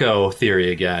the echo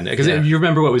theory again. Because you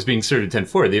remember what was being served at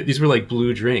 10-4. These were like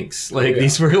blue drinks. Like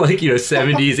these were like,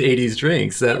 70s, 80s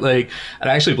drinks that like, and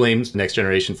I actually blamed Next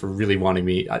Generation for really wanting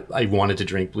me. I wanted to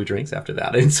drink blue drinks after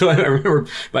that. And so I remember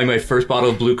buying my first bottle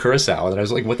of blue curacao, and I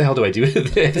was like, what the hell do I do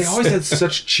with this? They always had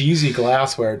such cheesy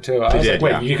glassware, too. I was like,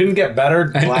 wait, you couldn't get better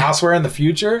glassware in the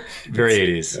future? Very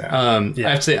 80s. I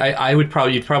have to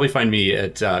say, you'd probably find me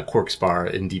at Quark's Bar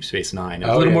in Deep Space Nine.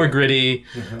 It's a little more gritty,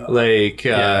 like,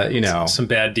 some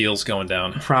bad deals going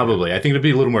down. Probably. I think it'd be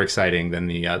a little more exciting than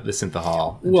the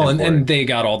synthahol. Well, and they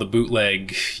got all the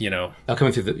bootleg,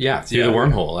 coming through the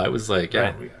wormhole. I was like,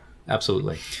 yeah. Right.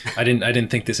 Absolutely. I didn't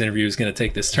think this interview was going to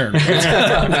take this turn.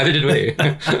 Neither did we.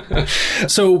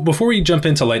 So before we jump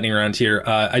into lightning round here,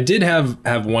 I did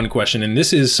have one question, and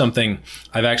this is something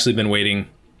I've actually been waiting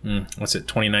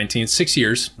 2019, 6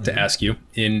 years to ask you.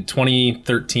 In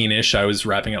 2013-ish, I was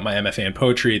wrapping up my MFA in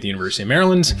poetry at the University of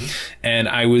Maryland, and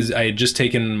I had just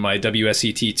taken my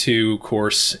WSET2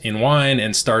 course in wine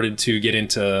and started to get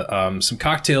into some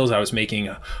cocktails. I was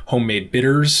making homemade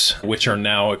bitters, which are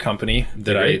now a company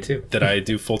that I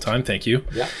do full time. Thank you.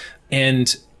 Yeah.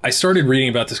 And I started reading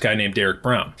about this guy named Derek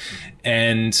Brown.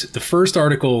 And the first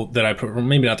article that I put,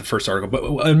 maybe not the first article,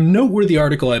 but a noteworthy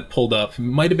article I pulled up,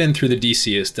 might have been through the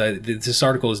DCist. This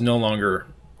article is no longer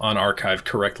on archive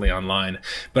correctly online.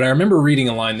 But I remember reading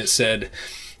a line that said,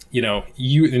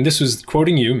 and this was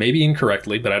quoting you, maybe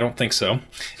incorrectly, but I don't think so.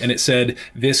 And it said,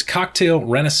 this cocktail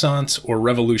renaissance or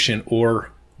revolution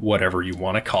or whatever you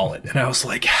want to call it. And I was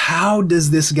like, how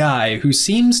does this guy who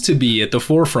seems to be at the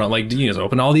forefront, like, he's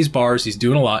opened all these bars, he's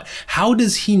doing a lot, how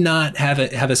does he not have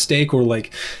a stake or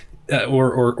like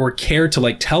or care to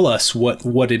like tell us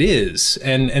what it is?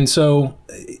 And so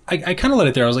I kind of let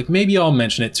it there. I was like, maybe I'll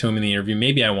mention it to him in the interview,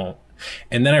 maybe I won't.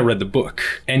 And then I read the book,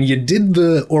 and you did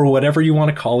the, or whatever you want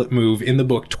to call it, move in the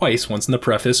book twice, once in the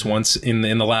preface, once in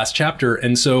the last chapter.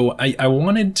 And so I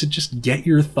wanted to just get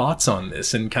your thoughts on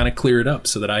this and kind of clear it up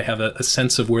so that I have a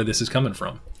sense of where this is coming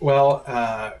from. Well,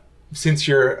 since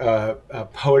you're a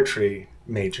poetry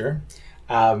major,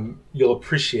 you'll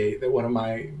appreciate that one of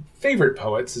my favorite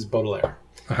poets is Baudelaire.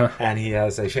 And he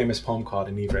has a famous poem called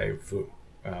Enivrez-vous,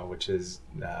 which is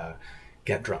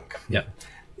get drunk. Yeah.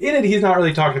 In it, he's not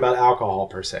really talking about alcohol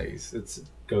per se. It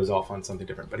goes off on something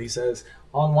different. But he says,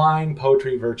 on wine,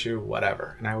 poetry, virtue,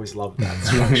 whatever. And I always loved that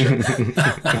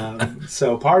structure.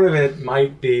 So part of it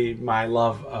might be my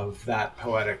love of that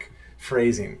poetic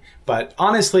phrasing. But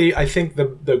honestly, I think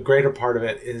the greater part of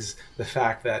it is the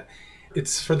fact that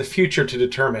it's for the future to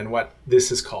determine what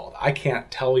this is called. I can't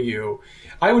tell you.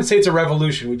 I would say it's a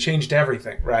revolution. We changed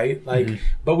everything, right?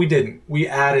 But we didn't. We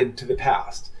added to the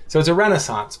past. So it's a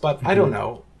renaissance, but I don't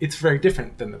know. It's very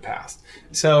different than the past.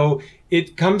 So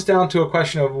it comes down to a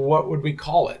question of what would we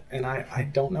call it? And I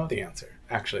don't know the answer,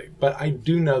 actually. But I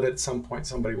do know that at some point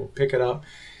somebody will pick it up.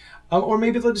 Or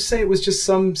maybe they'll just say it was just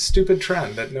some stupid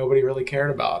trend that nobody really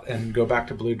cared about and go back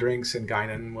to blue drinks, and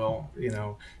Guinan will,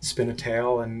 spin a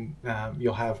tail, and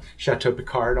you'll have Chateau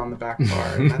Picard on the back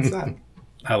bar, and that's that.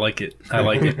 I like it.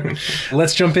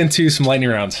 Let's jump into some lightning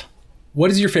rounds. What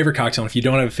is your favorite cocktail? And if you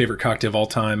don't have a favorite cocktail of all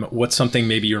time, what's something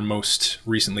maybe you're most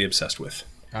recently obsessed with?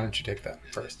 Why don't you take that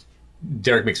first?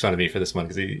 Derek makes fun of me for this one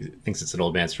because he thinks it's an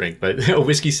old man's drink, but a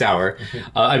whiskey sour.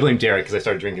 I blame Derek because I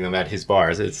started drinking them at his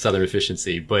bars. It's Southern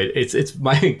Efficiency, but it's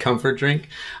my comfort drink,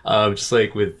 just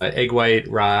like with egg white,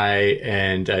 rye,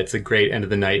 and it's a great end of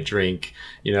the night drink.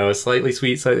 You know, slightly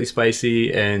sweet, slightly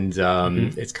spicy, and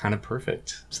it's kind of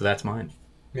perfect. So that's mine.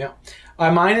 Yeah.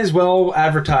 Mine is well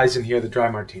advertised in here, the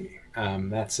dry martini.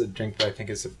 That's a drink that I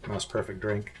think is the most perfect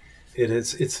drink.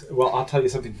 Well, I'll tell you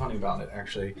something funny about it,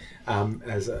 actually,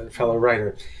 as a fellow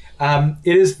writer.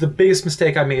 It is the biggest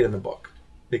mistake I made in the book,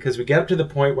 because we get up to the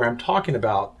point where I'm talking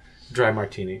about dry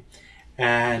martini,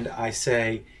 and I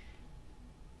say,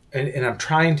 and I'm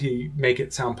trying to make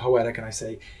it sound poetic, and I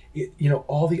say,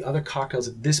 all the other cocktails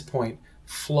at this point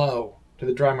flow to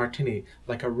the dry martini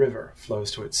like a river flows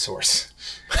to its source.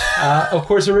 Of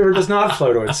course, a river does not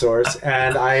flow to its source,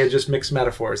 and I just mixed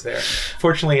metaphors there.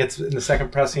 Fortunately, it's in the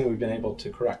second pressing we've been able to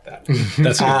correct that.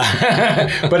 That's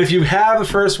good. But if you have the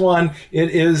first one, it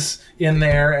is in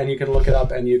there, and you can look it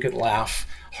up, and you can laugh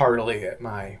heartily at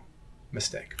my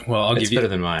mistake. Well, I'll It's give you better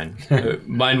than mine.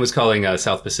 Mine was calling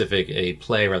South Pacific a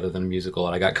play rather than a musical,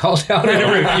 and I got called out in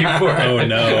a review for it. Oh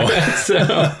no.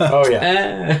 Oh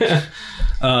yeah.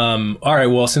 All right.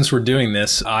 Well, since we're doing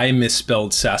this, I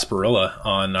misspelled sarsaparilla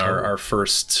on our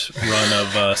first run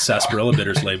of sarsaparilla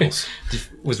bitters labels.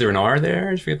 Was there an R there?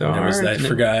 Did you forget the R? I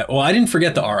forgot. Well, I didn't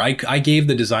forget the R. I gave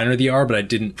the designer the R, but I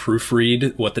didn't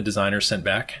proofread what the designer sent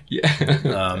back.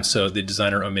 Yeah. So the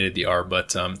designer omitted the R.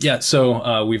 But yeah.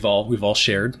 So we've all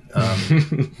shared.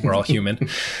 We're all human.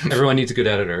 Everyone needs a good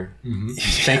editor.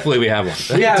 Thankfully, we have one.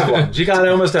 We have one. She got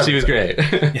almost everything. She was great.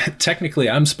 Yeah, technically,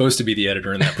 I'm supposed to be the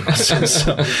editor in that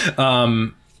process.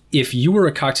 So, if you were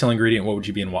a cocktail ingredient, what would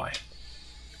you be and why?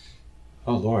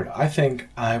 Oh Lord, I think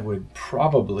I would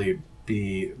probably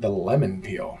be the lemon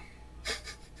peel.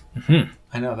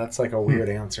 I know that's like a weird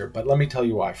answer, but let me tell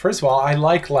you why. First of all, I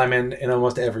like lemon in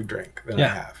almost every drink that I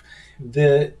have.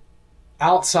 The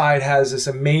outside has this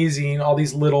amazing, all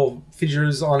these little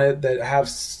fissures on it that have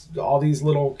all these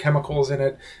little chemicals in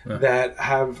it that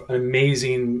have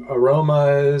amazing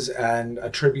aromas and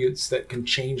attributes that can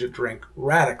change a drink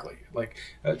radically. Like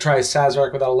try a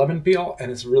Sazerac without a lemon peel,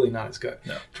 and it's really not as good.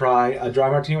 No. Try a dry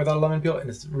martini without a lemon peel, and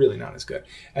it's really not as good.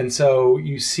 And so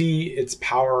you see its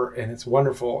power, and it's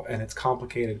wonderful, and it's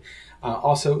complicated.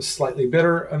 Also slightly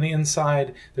bitter on the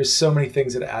inside. There's so many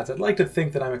things that it adds. I'd like to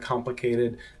think that I'm a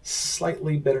complicated,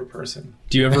 slightly bitter person.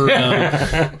 Do you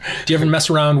ever mess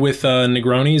around with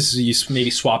Negronis? You maybe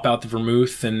swap out the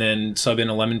vermouth and then sub in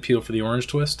a lemon peel for the orange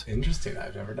twist? Interesting.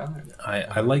 I've never done it.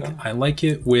 I like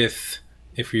it with,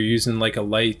 if you're using like a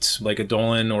light, like a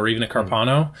Dolan or even a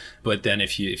Carpano, but then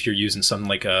if you're using something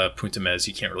like a Punta Mez,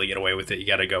 you can't really get away with it. You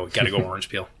gotta go orange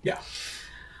peel. Yeah.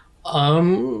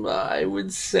 I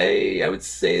would say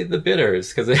the bitters,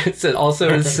 because it's also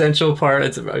an essential part.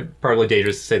 It's probably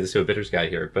dangerous to say this to a bitters guy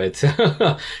here, but it's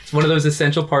one of those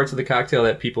essential parts of the cocktail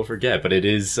that people forget. But it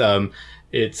is,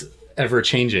 it's ever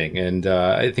changing, and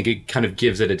I think it kind of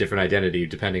gives it a different identity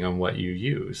depending on what you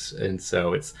use. And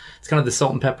so it's kind of the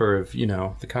salt and pepper of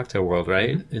the cocktail world,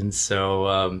 right? Mm-hmm. And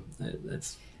so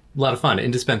it's a lot of fun,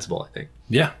 indispensable, I think.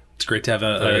 Yeah. It's great to have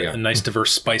a nice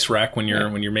diverse spice rack when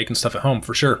you're making stuff at home,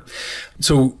 for sure.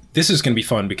 So this is going to be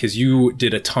fun because you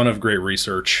did a ton of great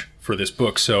research for this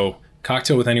book. So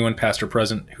cocktail with anyone, past or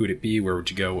present, who would it be? Where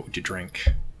would you go? What would you drink?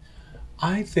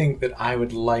 I think that I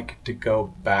would like to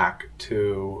go back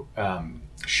to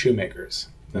Shoemakers,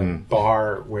 the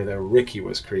bar where the Ricky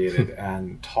was created,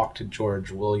 and talk to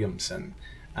George Augustus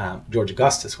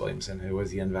Williamson, who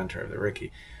was the inventor of the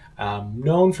Ricky.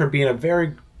 Known for being a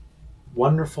very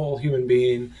wonderful human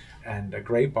being and a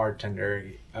great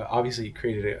bartender. Obviously, he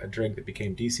created a drink that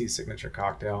became DC's signature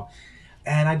cocktail.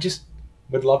 And I just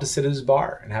would love to sit at his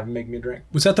bar and have him make me a drink.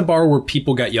 Was that the bar where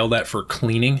people got yelled at for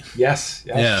cleaning? Yes.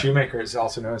 Yeah. Shoemakers,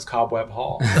 also known as Cobweb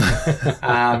Hall.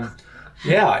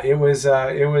 Yeah, it was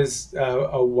probably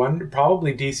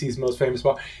DC's most famous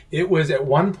bar. It was at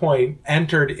one point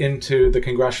entered into the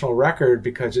congressional record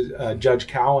because Judge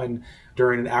Cowan,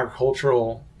 during an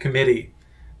agricultural committee,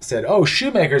 said, "Oh,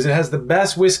 Shoemakers, it has the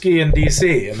best whiskey in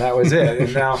D.C." And that was it.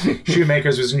 And now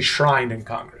Shoemakers was enshrined in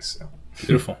Congress. So.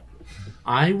 Beautiful.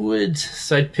 I'd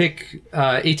pick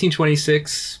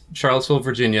 1826, Charlottesville,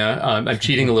 Virginia. I'm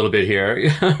cheating a little bit here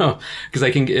because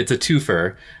it's a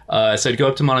twofer. So I'd go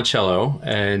up to Monticello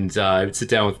and I would sit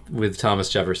down with Thomas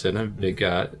Jefferson. I'm a big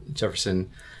Jefferson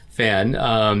fan.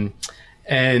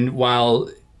 And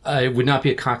while it would not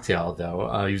be a cocktail,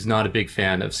 though. He was not a big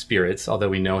fan of spirits, although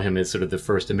we know him as sort of the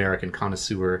first American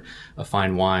connoisseur of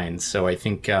fine wines. So I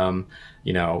think,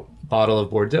 bottle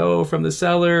of Bordeaux from the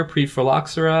cellar,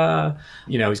 pre-phylloxera.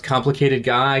 You know, he's a complicated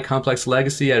guy, complex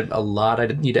legacy. I had a lot I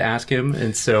need to ask him,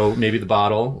 and so maybe the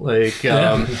bottle. But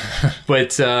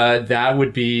that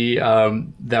would be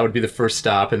the first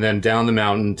stop, and then down the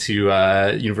mountain to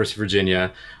University of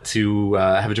Virginia to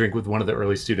have a drink with one of the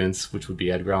early students, which would be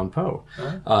Edgar Allan Poe,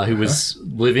 who was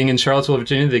living in Charlottesville,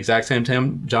 Virginia, the exact same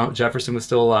time Jefferson was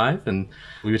still alive, and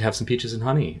we would have some peaches and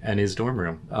honey in his dorm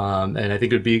room. And I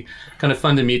think it would be kind of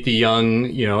fun to meet the young,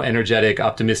 you know, energetic,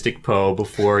 optimistic Poe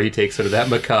before he takes sort of that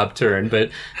macabre turn, but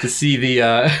to see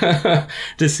to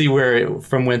see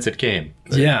from whence it came.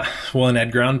 Yeah. Well, in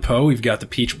Edgar Allan Poe, we've got the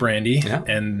peach brandy,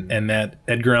 and that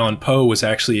Edgar Allan Poe was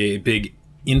actually a big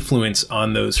influence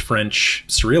on those French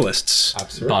surrealists.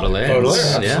 Absolutely. Baudelaire.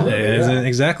 Yeah,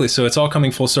 exactly. So it's all coming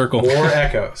full circle. More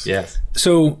echoes. Yes.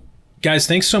 So, guys,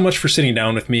 thanks so much for sitting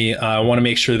down with me. I want to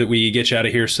make sure that we get you out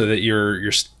of here so that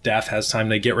your staff has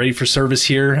time to get ready for service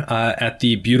here at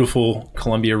the beautiful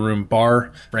Columbia Room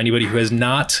Bar. For anybody who has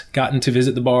not gotten to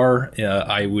visit the bar,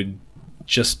 I would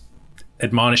just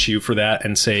admonish you for that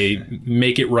and say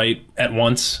make it right at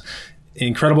once.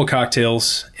 Incredible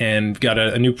cocktails, and got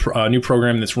a new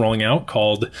program that's rolling out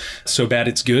called So Bad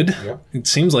It's Good. Yep. It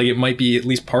seems like it might be at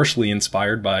least partially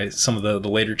inspired by some of the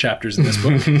later chapters in this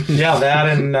book. Yeah, that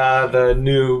and the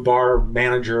new bar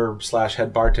manager /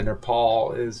 head bartender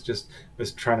Paul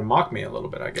was trying to mock me a little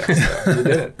bit, I guess. So he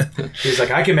did it. He's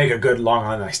like, I can make a good Long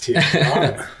Island iced tea.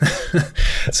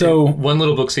 So one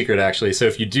little book secret, actually. So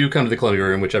if you do come to the Columbia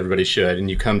Room, which everybody should, and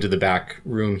you come to the back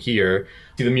room here,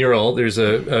 see the mural. There's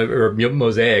a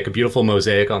mosaic, a beautiful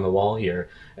mosaic on the wall here,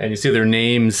 and you see their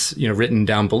names, you know, written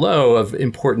down below of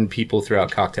important people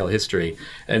throughout cocktail history.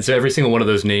 And so every single one of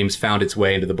those names found its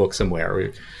way into the book somewhere.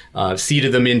 We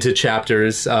seeded them into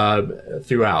chapters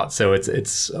throughout. So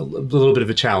it's a little bit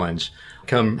of a challenge.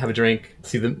 Come have a drink,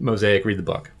 see the mosaic, read the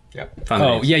book. Yeah.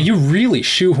 Oh, yeah, you really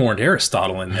shoehorned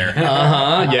Aristotle in there.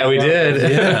 Yeah, we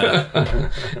did. Yeah.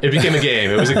 It became a game.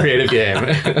 It was a creative game.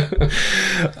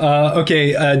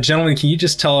 Okay, gentlemen, can you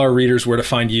just tell our readers where to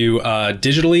find you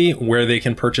digitally, where they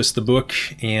can purchase the book,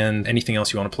 and anything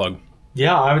else you want to plug?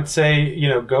 Yeah, I would say, you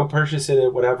know, go purchase it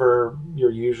at whatever your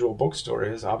usual bookstore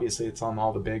is. Obviously, it's on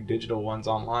all the big digital ones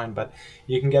online, but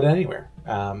you can get it anywhere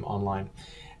online.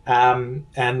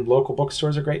 And local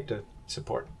bookstores are great to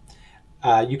support.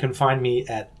 You can find me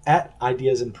at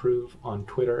Ideas Improve on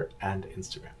Twitter and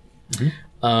Instagram.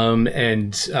 Mm-hmm.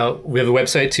 And we have a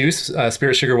website too,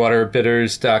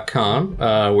 spiritsugarwaterbitters.com,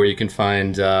 where you can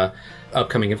find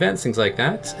upcoming events, things like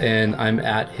that. And I'm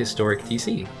at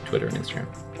HistoricTC, Twitter and Instagram.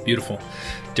 Beautiful.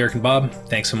 Derek and Bob,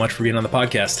 thanks so much for being on the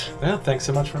podcast. Yeah, thanks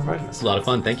so much for inviting us. It's a lot of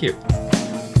fun. Thank you.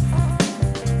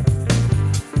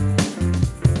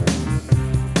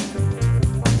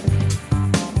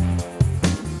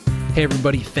 Hey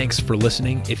everybody, thanks for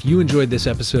listening. If you enjoyed this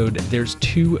episode, there's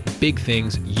two big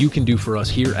things you can do for us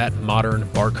here at Modern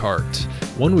Bar Cart.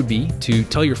 One would be to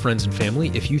tell your friends and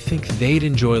family if you think they'd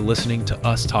enjoy listening to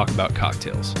us talk about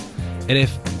cocktails. And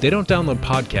if they don't download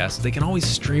podcasts, they can always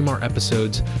stream our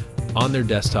episodes on their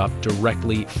desktop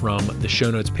directly from the show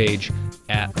notes page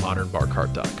at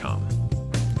modernbarcart.com.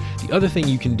 The other thing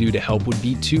you can do to help would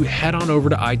be to head on over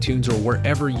to iTunes or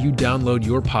wherever you download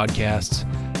your podcasts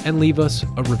and leave us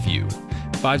a review.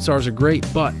 5 stars are great,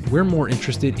 but we're more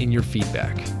interested in your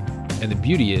feedback. And the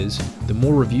beauty is, the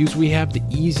more reviews we have, the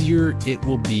easier it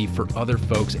will be for other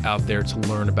folks out there to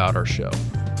learn about our show.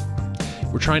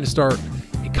 We're trying to start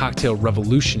a cocktail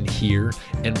revolution here,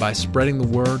 and by spreading the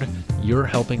word, you're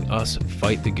helping us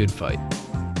fight the good fight.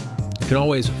 You can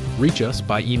always reach us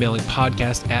by emailing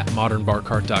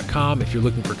podcast@modernbarcart.com if you're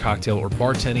looking for cocktail or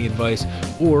bartending advice,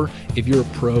 or if you're a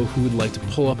pro who would like to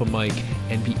pull up a mic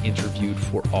and be interviewed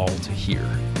for all to hear.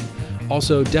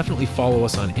 Also, definitely follow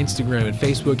us on Instagram and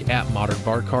Facebook at Modern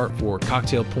Bar Cart for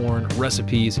cocktail porn,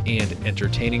 recipes, and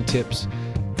entertaining tips.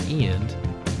 And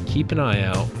keep an eye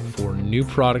out for new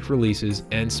product releases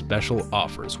and special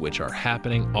offers, which are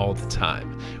happening all the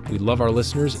time. We love our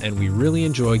listeners, and we really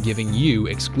enjoy giving you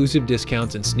exclusive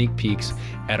discounts and sneak peeks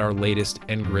at our latest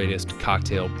and greatest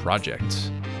cocktail projects.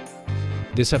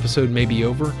 This episode may be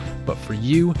over, but for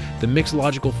you, the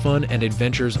mixological fun and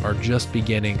adventures are just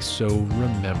beginning, so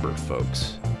remember,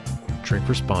 folks, drink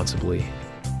responsibly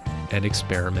and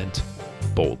experiment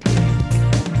boldly.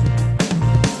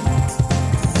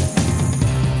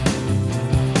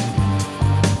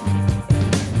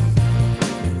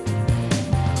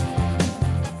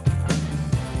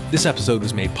 This episode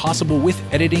was made possible with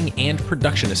editing and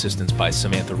production assistance by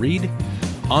Samantha Reed,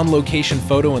 on-location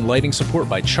photo and lighting support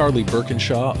by Charlie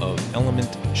Birkinshaw of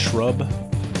Element Shrub,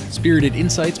 Spirited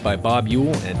insights by Bob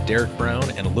Yule and Derek Brown,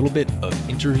 and a little bit of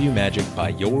interview magic by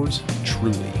yours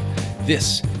truly.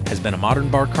 This has been a Modern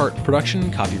Bar Cart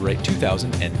production, copyright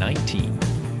 2019.